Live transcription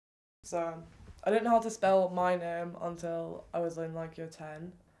So I didn't know how to spell my name until I was in like year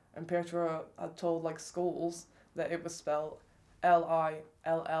 10, and Pietro had told like schools that it was spelled Lillianna.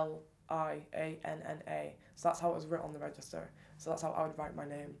 So that's how it was written on the register. So that's how I would write my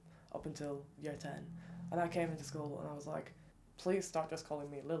name up until year 10. And I came into school and I was like, please start just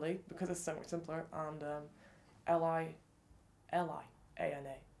calling me Lily because it's so much simpler, and Liliana.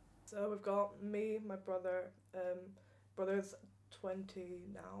 So we've got me, my brother, brother's 20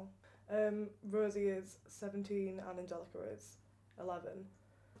 now. Rosie is 17 and Angelica is 11.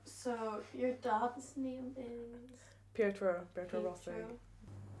 So your dad's name is? Pietro Rossi.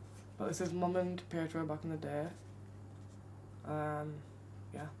 But this is mum and Pietro back in the day.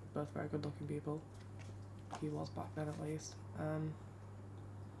 Yeah, both very good looking people. He was back then at least.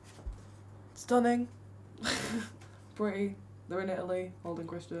 Stunning. Pretty. They're in Italy, holding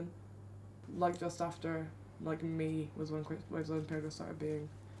Christian. Like just after, like me, was when Pedro started being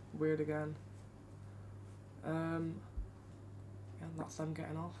weird again. Yeah, that's them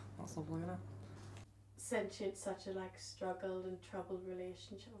getting off. That's lovely, isn't it? Since you'd such a like struggled and troubled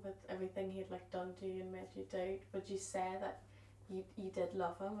relationship with everything he'd like done to you and made you doubt, would you say that you did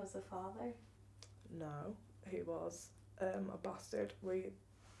love him as a father? No, he was a bastard.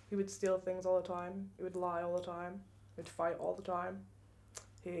 He would steal things all the time. He would lie all the time. He'd fight all the time.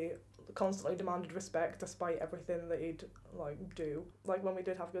 He constantly demanded respect despite everything that he'd like do. Like when we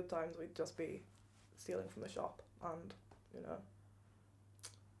did have good times, we'd just be stealing from the shop, and you know,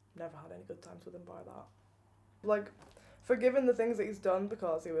 never had any good times with him by that. Like, forgiven the things that he's done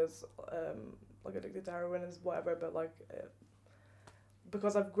because he was like addicted to heroin and whatever, but like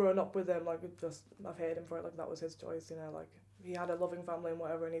because I've grown up with him, like I've hated him for it. Like that was his choice, you know. Like he had a loving family and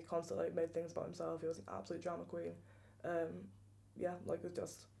whatever, and he constantly made things about himself. He was an absolute drama queen. Yeah, like it was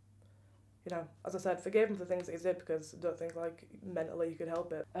just, you know, as I said, forgave him for the things that he did because I don't think like mentally he could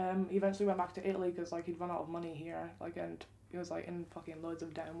help it. He eventually went back to Italy because like he'd run out of money here, like, and he was like in fucking loads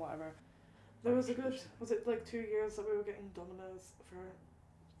of debt and whatever. There was was it like 2 years that we were getting Domino's for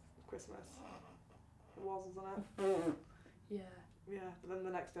Christmas? It was, wasn't it? Yeah. Yeah, but then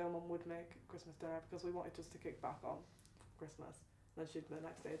the next day Mum would make Christmas dinner because we wanted just to kick back on Christmas. Then she'd the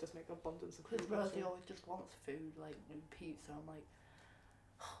next day just make abundance of food. Because Rosie always just wants food, like pizza. I'm like.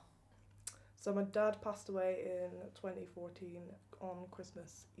 So my dad passed away in 2014 on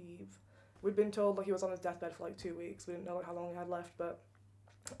Christmas Eve. We'd been told like he was on his deathbed for like 2 weeks. We didn't know like how long he had left, but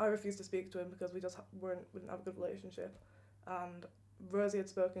I refused to speak to him because we just we didn't have a good relationship. And Rosie had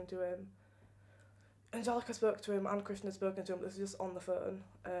spoken to him. Angelica spoke to him and Christian had spoken to him. This was just on the phone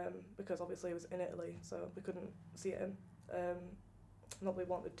because obviously he was in Italy, so we couldn't see him. Not that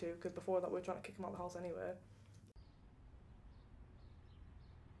we wanted to, because before that we were trying to kick him out of the house anyway.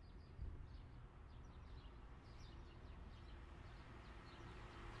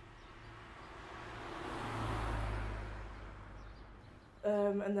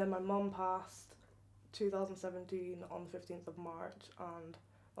 And then my mum passed 2017 on the 15th of March, and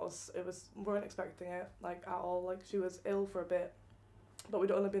we weren't expecting it like at all. Like she was ill for a bit, but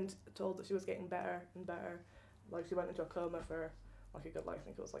we'd only been told that she was getting better and better. Like she went into a coma for like a good, like I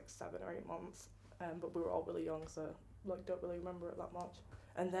think it was like 7 or 8 months. But we were all really young, so like don't really remember it that much.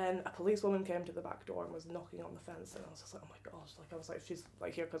 And then a policewoman came to the back door and was knocking on the fence, and I was just like, oh my gosh, like I was like, she's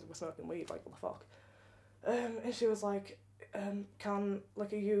like here because we're smoking weed, like what the fuck. And she was like, are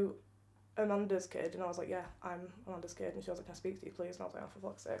you Amanda's kid? And I was like, yeah, I'm Amanda's kid. And she was like, can I speak to you please? And I was like, oh, for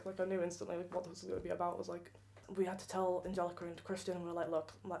fuck's sake. Like I knew instantly like, what this was going to be about. It was like, we had to tell Angelica and Christian, and we were like,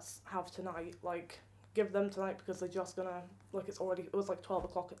 look, let's have tonight, like give them tonight because they're just gonna, like it was like 12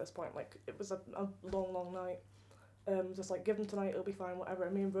 o'clock at this point, like it was a long night. Just like give them tonight, it'll be fine, whatever.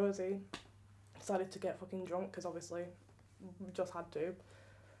 And me and Rosie decided to get fucking drunk because obviously we just had to.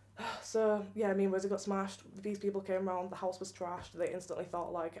 So yeah, me and Rosie got smashed. These people came around, the house was trashed. They instantly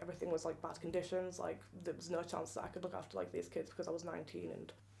thought like everything was like bad conditions, like there was no chance that I could look after like these kids because I was 19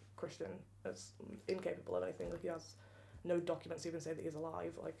 and Christian is incapable of anything. Like he has no documents to even say that he's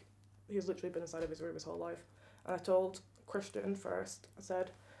alive. Like he's literally been inside of his room his whole life. And I told Christian first, I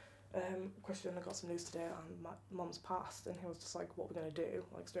said, Christian, I got some news today and my mum's passed. And he was just like, what we're gonna do?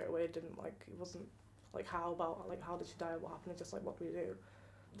 Like straight away, he wasn't like, how did she die, what happened? He's just like, what do we do?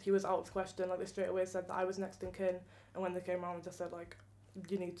 He was out of the question. Like they straight away said that I was next in kin, and when they came around and just said like,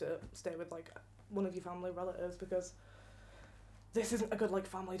 you need to stay with like one of your family relatives because this isn't a good like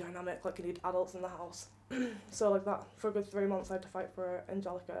family dynamic, like you need adults in the house. So like that, for a good 3 months I had to fight for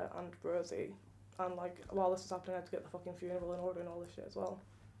Angelica and Rosie, and like while this was happening I had to get the fucking funeral in order and all this shit as well.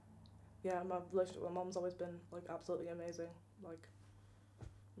 Yeah, my relationship with my mum's always been like absolutely amazing, like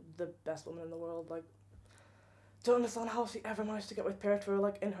the best woman in the world. Like don't understand how she ever managed to get with Pietro.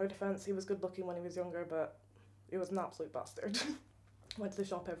 Like, in her defence, he was good looking when he was younger, but he was an absolute bastard. Went to the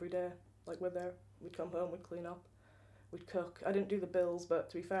shop every day, like with her. We'd come home, we'd clean up, we'd cook. I didn't do the bills, but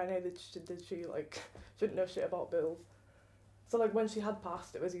to be fair, neither did she. Like, she didn't know shit about bills. So like when she had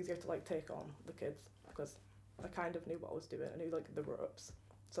passed, it was easier to like take on the kids because I kind of knew what I was doing. I knew like the ropes,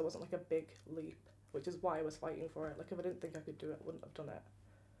 so it wasn't like a big leap, which is why I was fighting for it. Like if I didn't think I could do it, I wouldn't have done it.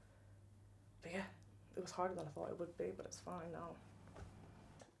 But yeah, it was harder than I thought it would be, but it's fine now.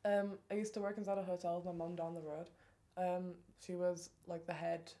 I used to work inside a hotel with my mum down the road. She was like the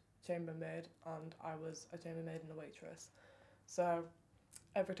head chambermaid and I was a chambermaid and a waitress. So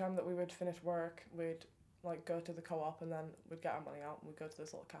every time that we would finish work, we'd like go to the co-op and then we'd get our money out and we'd go to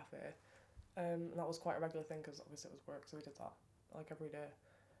this little cafe. And that was quite a regular thing because obviously it was work, so we did that like every day.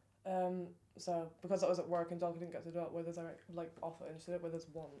 So because I was at work and Angelica didn't get to do it with us, I like offered and she did it with us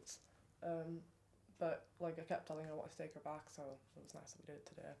once. But like I kept telling her I wanted to take her back, so it was nice that we did it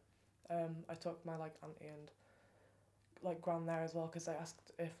today. I took my like auntie and like gran there as well because I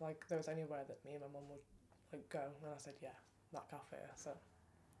asked if like there was anywhere that me and my mum would like go, and I said yeah, that cafe. So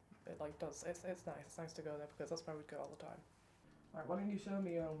it like does it's nice. It's nice to go there because that's where we'd go all the time. Right, why don't you show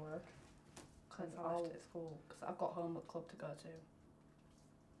me your own work? Because I left it at school. Because I've got homework club to go to.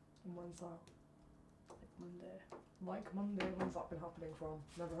 And when's that? Like Monday. Like Monday, when's that been happening from?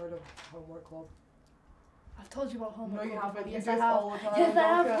 Never heard of homework club. I've told you about homework No, you club. haven't. Yes, You I do it have. all the time. Yes, I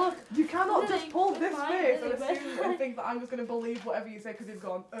have. Angelica. Look. You cannot Lily, just pull this fine, face and Lily, assume and think that I was going to believe whatever you say because you've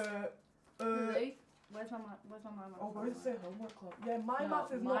gone, Lily, where's my math? Oh, where does it say homework club? Yeah, my No,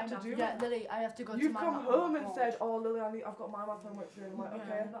 math is my not to math- do. Yeah, Lily, I have to go You've to my come math home homework and club. said, oh, Lily, I've got my math homework to do. And I'm like, okay,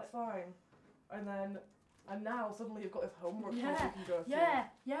 Yeah. that's fine. And now suddenly you've got this homework club Yeah, you can go to.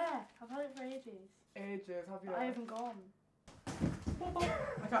 Yeah, I've had it for ages. Ages, have you? I haven't gone.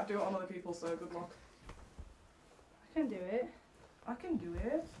 I can't do it on other people, so good luck. I can do it. I can do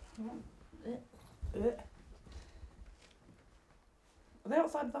it. Are they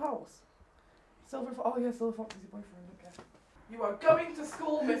outside of the house? Silver Fox. Oh yeah, Silver Fox is your boyfriend. Okay. You are going to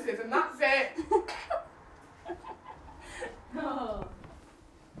school, missus, and that's it. No.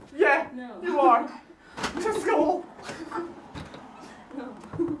 Yeah, No. you are. To school. No.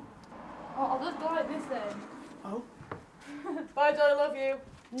 Oh, I'll just go like this then. Oh. Bye, Joe. I love you.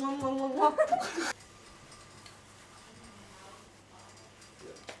 Mwah, mwah, mwah, mwah.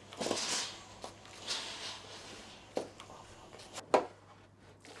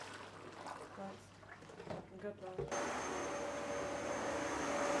 Good one.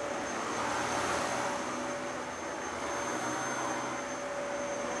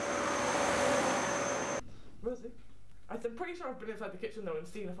 Rosie? I'm pretty sure I've been inside the kitchen though and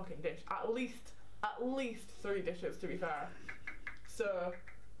seen a fucking dish. At least 3 dishes to be fair. So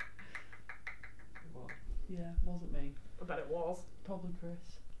What? Yeah, wasn't me. I bet it was. Probably Chris.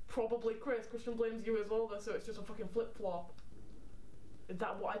 Probably Chris. Christian blames you as well though, so it's just a fucking flip flop. Is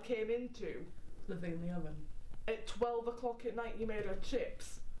that what I came into? The thing in the oven. At 12 o'clock at night you made her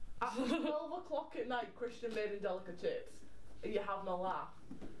chips. At 12 o'clock at night Christian made Angelica chips. And you have no laugh.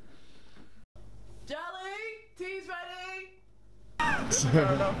 Jelly! Tea's ready!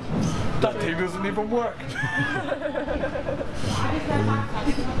 Fair enough. That tea doesn't even work.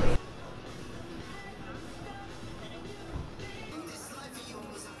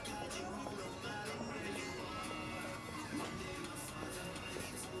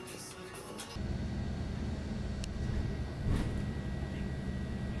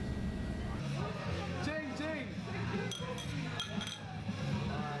 Ting, ting.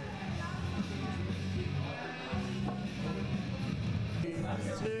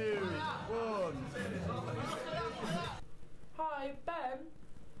 Two, one. Hi, Ben.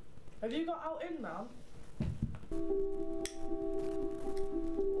 Have you got out in, man?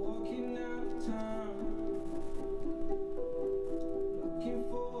 Walking out of town, looking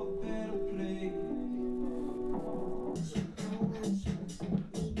for a better place.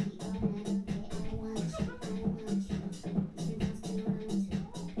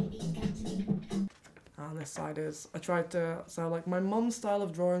 And this side is, I tried to, so like my mum's style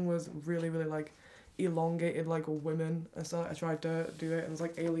of drawing was really like elongated like women, and so I tried to do it and it's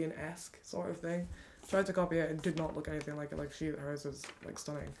like alien-esque sort of thing. Tried to copy it, it did not look anything like it. Like hers was like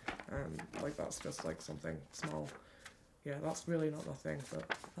stunning, and like that's just like something small. Yeah, that's really not nothing,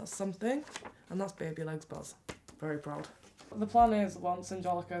 but that's something, and that's baby legs Buzz. Very proud. The plan is once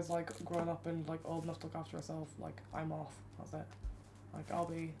Angelica's like grown up and like old enough to look after herself, like I'm off. That's it. Like I'll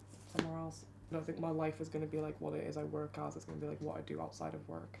be somewhere else. I don't think my life is going to be like what it is I work as. It's going to be like what I do outside of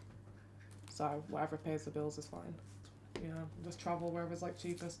work. So whatever pays the bills is fine. yeah, just travel wherever's like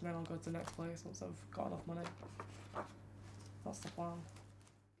cheapest, and then I'll go to the next place once I've got enough money. That's the plan.